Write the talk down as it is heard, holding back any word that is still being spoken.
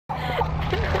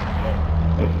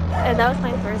And that was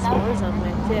my first Warzone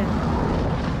win too.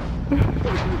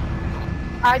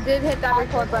 I did hit that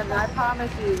record button, I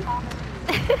promise you.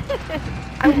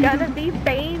 I'm gonna be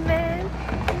famous.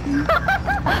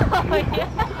 Oh yeah.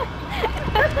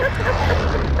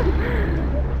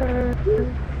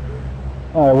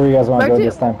 Alright, where do you guys want to go Where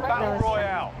this to? time? Battle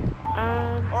Royale.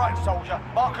 Alright, soldier.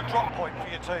 Mark a drop point for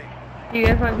your team. You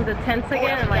guys want to do the tents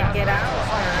again and like get out?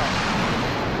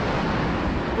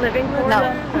 Or living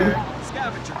quarters? Or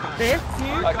this?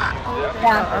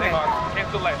 Yeah. Okay.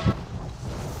 Cancellation.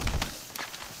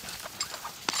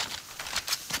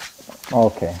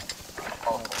 Okay.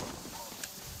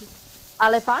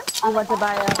 Alefan, you want to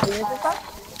buy a beers or something?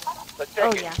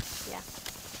 Oh yeah, yeah.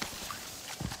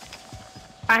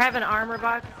 I have an armor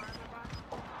box.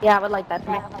 Yeah, I would like that.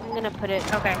 I'm gonna put it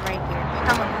Okay. right here.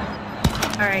 Come on.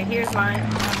 Alright, here's mine.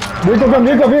 Vehicle!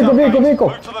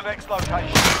 Move to the next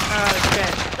location. Oh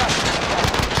shit.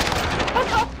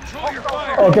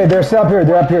 Okay, they're still up here,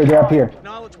 they're up here, they're up here.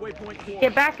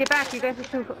 Get back, you guys are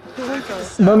too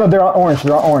close. No, they're on orange,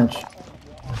 they're on orange.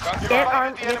 Get your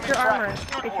armor.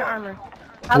 Get your armor.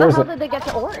 How Where the is hell it? did they get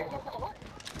to orange?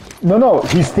 No,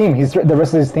 his team, the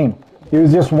rest of his team. It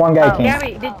was just one guy came.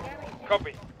 Gabby,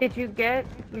 Copy. did you get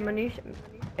munitions?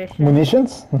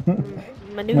 Munitions?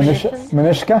 Manushkas.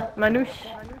 Manushka? Manush.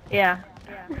 Yeah.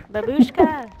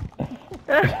 Babushka.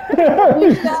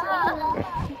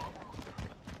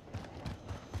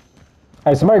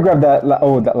 Alright, somebody grab that.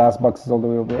 That last box is all the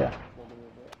way over there.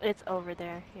 It's over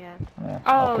there, yeah. Yeah,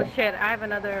 Oh okay. shit, I have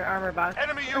another armor box.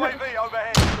 Enemy UAV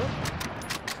overhead.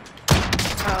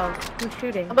 Oh, who's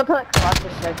shooting? I'm gonna put like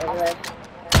Colossus right over there.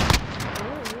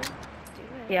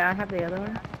 Yeah, I have the other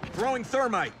one. Throwing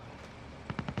thermite.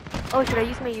 Oh, should I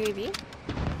use my UAV?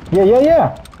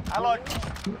 Yeah. Allied.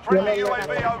 Friendly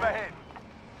UAV overhead.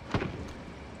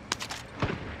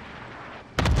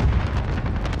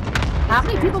 How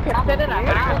many people can fit in a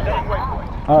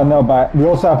house? No, but we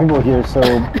also have people here, so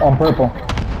on purple.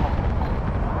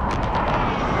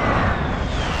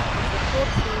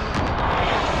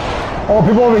 Oh,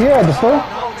 people over here at the store?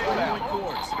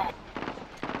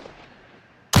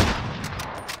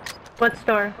 What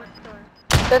store?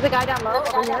 There's a guy down low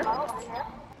over here.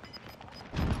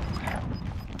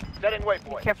 Setting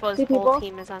waypoint. Careful, his Two whole people.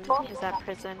 team is at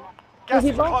prison. Gas is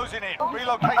people. closing in.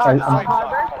 Relocating to the safe zone.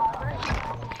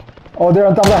 Oh, they're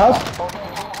on top of the house?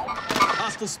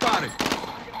 Hostile spotted.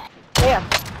 Yeah.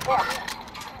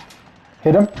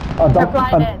 Hit him. On They're top.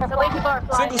 flying in. So many people are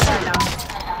flying in right now.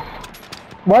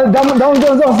 What? Down. Who's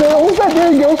that?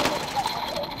 There you go.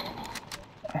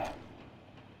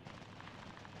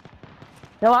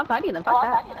 No, I'm fighting them. Fuck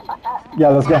that. Yeah,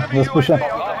 let's go. Let's push him.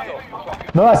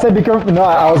 No, I said be careful. No,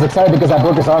 I was excited because I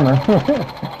broke his armor. Grab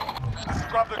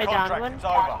the I downed contract. one. It's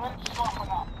over.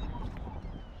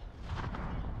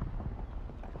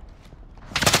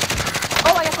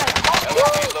 Oh, I got fired.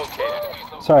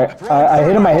 Sorry, I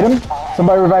hit him.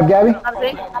 Somebody revive Gabby. I'm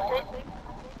safe.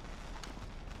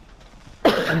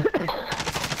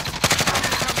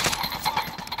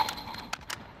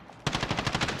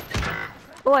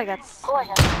 Oh, I got.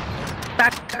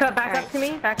 Back up to me.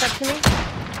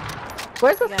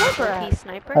 Where's the I got sniper a at? OP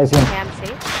sniper. I see him. Okay, I'm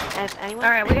safe. If anyone.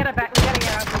 Alright, we gotta get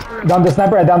out of this room. Down the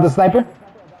sniper.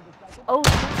 Oh,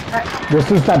 There's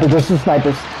two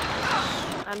snipers.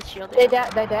 I'm shielded. They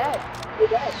dead.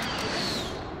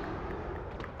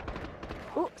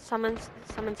 Ooh, someone's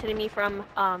hitting me from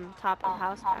top of the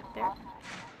house back there.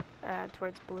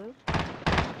 Towards blue.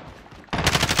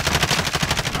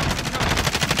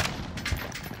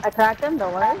 I cracked them,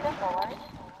 don't worry.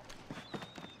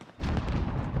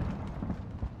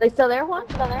 They still there, Juan?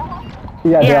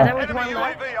 Yeah, there was Enemy one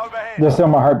left. UAV overhead. they're still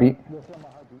my heartbeat.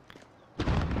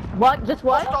 What? Just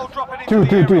what? Hostile dropping into Two.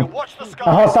 the area. Watch the A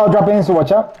sky. hostile dropping in, so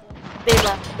watch out. They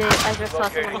left. I just saw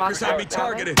someone walk Fuckers have me out that way.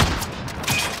 targeted.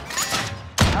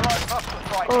 Allied cluster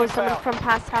strike Oh, someone inbound. from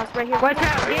past house right here. Watch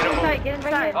out, get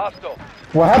inside. Hostile.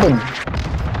 What happened?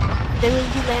 He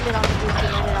landed on the roof. He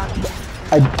landed on me.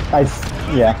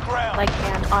 Yeah. Ground. Like,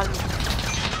 and on me.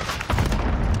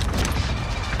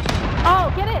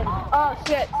 Oh, get in! Oh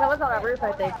shit, someone's on our roof,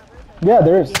 I think. Yeah,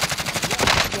 there is. Yeah.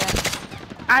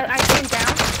 I came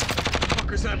down.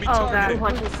 Fuckers have me Oh god,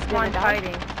 targeted. one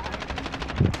fighting.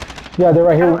 Yeah, they're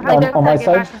right here on my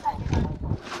side.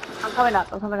 I'm coming up.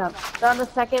 They're on the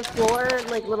second floor,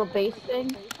 like little base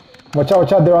thing. Watch out!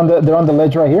 They're on the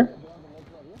ledge right here.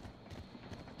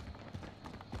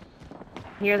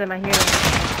 I hear them.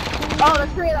 Oh,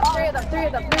 there's three of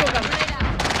them.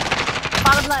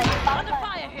 Bottom leg.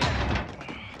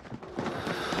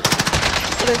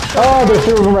 Oh, there's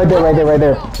two of them right there.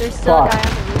 There's still a guy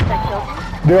on the roof that killed me.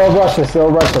 They'll rush us, so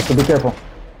be careful.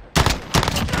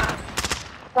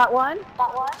 Got one?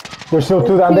 There's still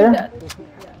two down there?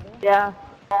 Yeah.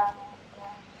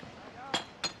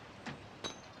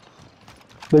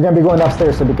 They're gonna be going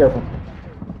upstairs, so be careful.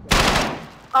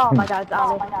 Oh my god, it's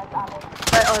on me.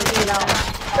 Right, oh, you know.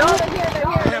 No, they're here.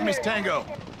 Damn, Miss Tango.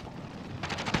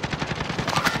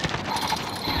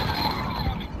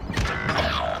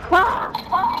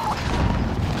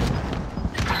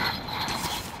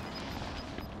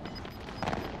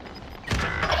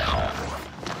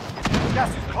 Gas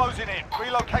is closing in.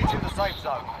 Relocating the safe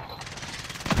zone.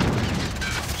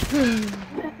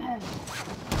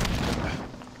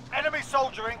 Enemy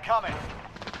soldier incoming.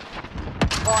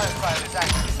 Fire sale is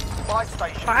active. Buy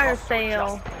station. Fire costs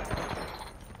sale. adjust.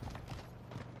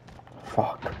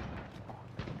 Fuck.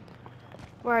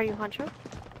 Where are you, Hunter?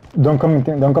 Don't come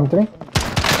to me. UAV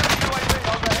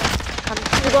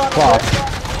overhead. Fuck.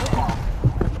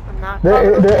 I'm not.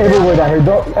 They're everywhere down here.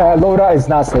 Don't, Loadout is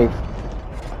not safe.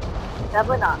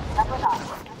 Definitely not.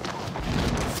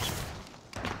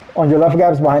 On your left,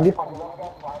 Gabs, behind you.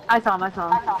 I saw him.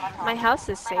 My house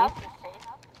is safe.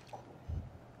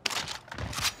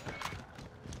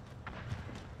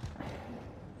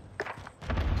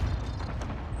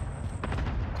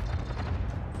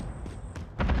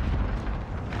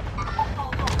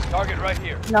 Target right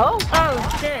here. No?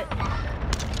 Oh shit.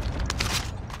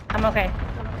 I'm okay.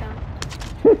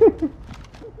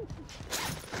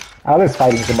 Alice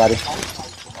fighting somebody.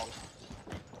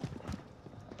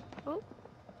 Oh.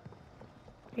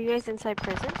 Are you guys inside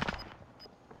prison?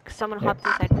 'Cause someone hopped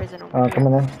inside prison over here.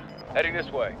 Coming in. Heading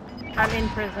this way. I'm in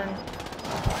prison.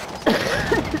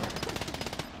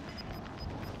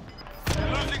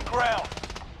 Losing ground.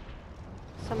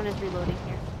 Someone is reloading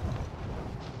here.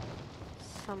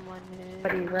 Someone is...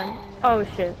 What are you running? Oh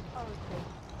shit.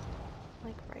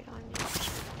 Like right on me.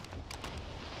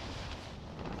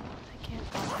 I can't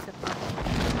find the button.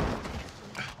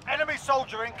 Enemy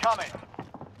soldier incoming.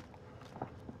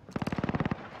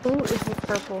 Who is this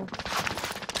purple?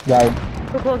 Guy.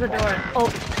 Who closed the door? Oh,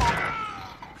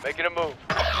 Making a move.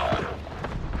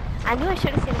 I knew I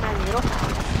should have seen my little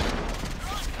house.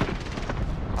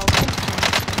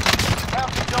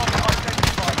 County dog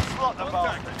identified. Slot the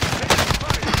bastard.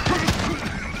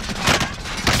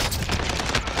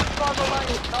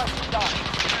 Nicely done.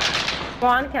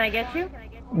 Juan, can I get you?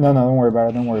 No, don't worry about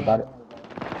it. Don't worry about it.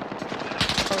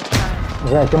 Oh, it's fine. I'm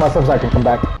gonna kill myself so I can come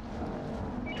back.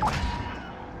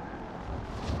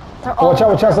 Watch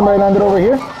out, somebody landed over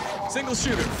here. Single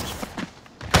shooter.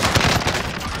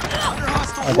 Under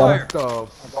hostile I got fire.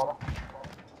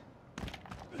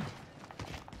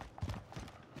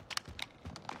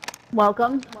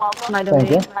 Welcome. My Thank domain.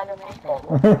 you.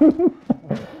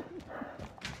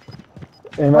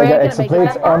 Anybody got extra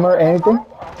plates, armor, anything?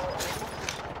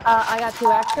 I got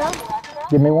 2 extra.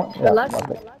 Give me one. Yeah, luck.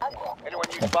 lovely. Anyone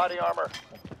use body armor?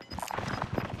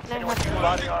 Can I have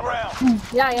Body armor.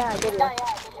 Yeah, I did it.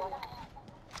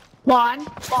 Juan.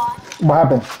 What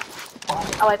happened?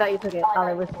 Oh, I thought you took it. Oh,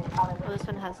 it was. oh, this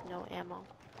one has no ammo.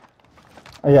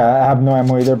 Yeah, I have no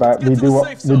ammo either, but Let's get we to do the what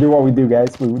safe we zone. do what we do,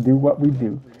 guys. We do what we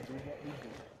do.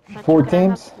 Hunter, 4 can I have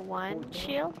teams. one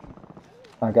shield?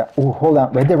 I got. Oh, hold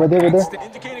on, right there.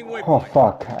 Indicating Oh waypoint.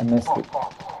 fuck, I missed it.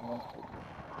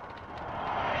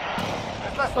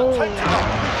 There's less than 10 to go.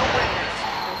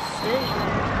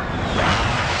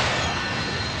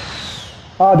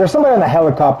 Oh, there's somebody on a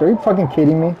helicopter. Are you fucking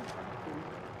kidding me?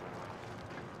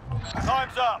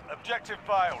 Time's up. Objective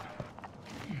failed.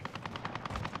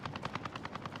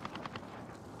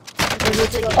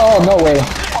 Oh, no way.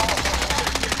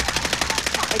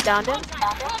 I downed him.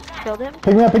 Killed him.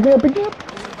 Pick me up. I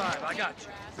got you.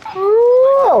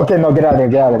 Oh, okay, no, get out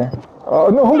of there. Oh,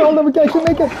 no, hold on, we can actually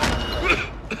make it.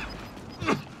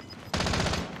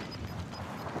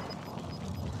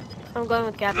 I'm going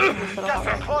with Gabby in this little Gas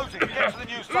house. is closing. Get to the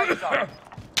new safe zone.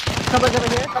 Someone's over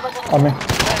here. On me. I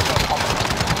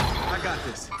got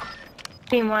this.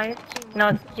 Team white?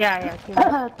 No, yeah, team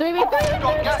white. 3v3.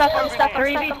 Gas Stuck, I'm moving stuck, in. I'm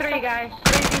 3v3, guys.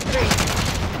 3v3.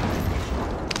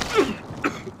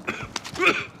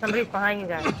 Somebody's behind you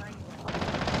guys.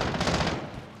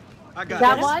 I got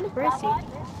That this. one. Where is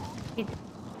he?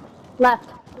 Left.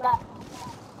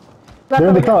 They're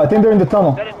in the tunnel. I think they're in the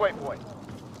tunnel. Setting waypoint.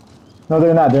 No,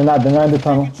 they're not in the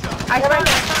tunnel. I found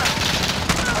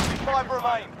Only 5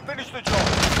 remain. Finish the job.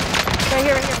 Right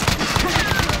here.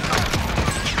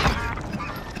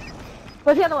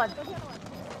 Where's the other one?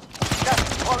 Gas is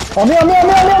closing. On me.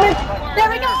 There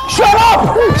we go. Shut up!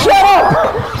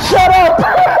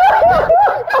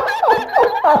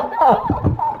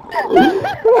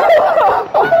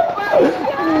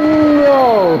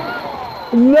 No!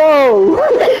 No!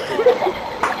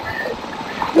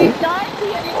 He died to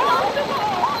impossible!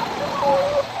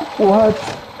 What?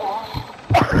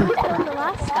 Who killed the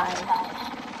last guy?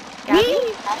 Gabby?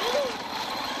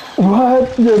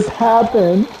 What just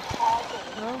happened?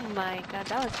 Oh my god,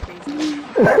 that was crazy.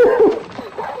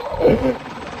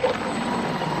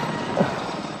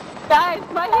 Guys,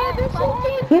 my hand is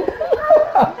shaking!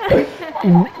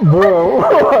 Bro,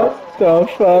 what the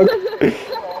fuck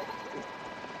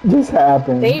just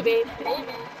happened? Baby.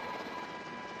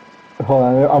 Hold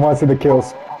on, I want to see the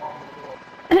kills.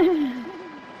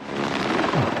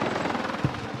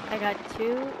 I got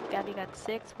 2, Gabby got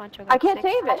 6, Pancho got I can't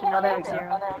 6, save it. Janelle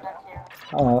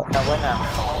Oh, there got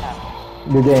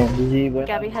we go. 0. Good game.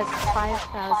 Gabby has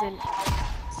 5,000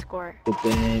 score. Good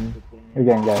game,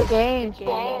 guys. Game. Good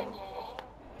game.